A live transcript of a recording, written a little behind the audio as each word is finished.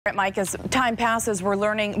Mike, as time passes, we're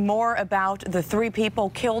learning more about the 3 people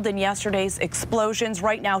killed in yesterday's explosions.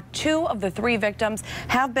 Right now, 2 of the 3 victims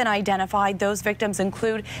have been identified. Those victims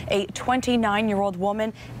include a 29-year-old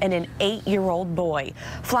woman and an 8-year-old boy.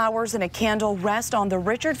 Flowers and a candle rest on the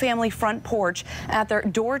Richard family front porch at their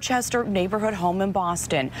Dorchester neighborhood home in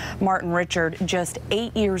Boston. Martin Richard, just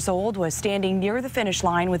 8 years old, was standing near the finish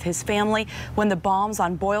line with his family when the bombs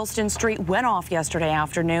on Boylston Street went off yesterday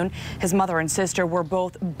afternoon. His mother and sister were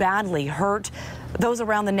both badly hurt. Those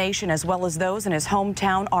around the nation, as well as those in his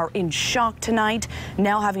hometown, are in shock tonight,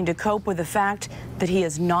 now having to cope with the fact that he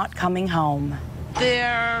is not coming home.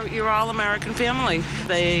 They're your all-American family.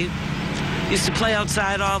 They used to play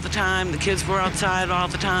outside all the time. The kids were outside all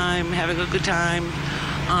the time, having a good time.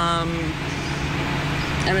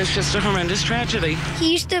 And it's just a horrendous tragedy.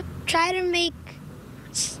 He used to try to make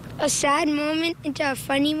a sad moment into a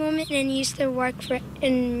funny moment, and he used to work for it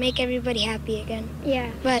and make everybody happy again.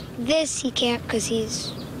 Yeah. But this he can't because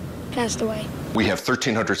he's passed away. We have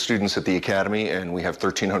 1,300 students at the academy, and we have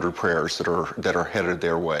 1,300 prayers that are headed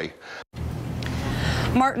their way.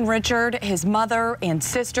 Martin Richard, his mother and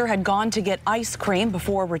sister had gone to get ice cream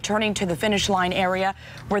before returning to the finish line area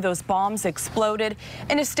where those bombs exploded.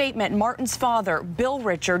 In a statement, Martin's father, Bill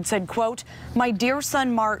Richard, said, quote, "My dear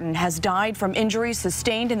son Martin has died from injuries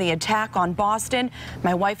sustained in the attack on Boston.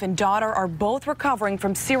 My wife and daughter are both recovering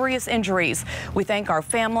from serious injuries. We thank our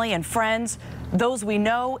family and friends, those we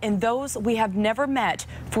know and those we have never met,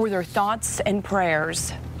 for their thoughts and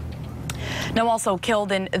prayers." Now, also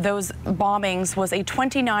killed in those bombings was a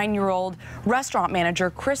 29-year-old restaurant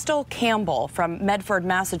manager, Crystal Campbell, from Medford,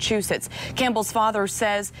 Massachusetts. Campbell's father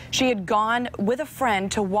says she had gone with a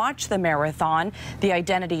friend to watch the marathon. The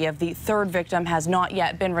identity of the 3rd victim has not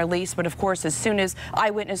yet been released, but of course, as soon as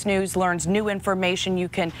Eyewitness News learns new information, you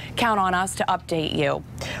can count on us to update you.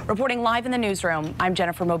 Reporting live in the newsroom, I'm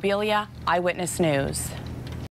Jennifer Mobilia, Eyewitness News.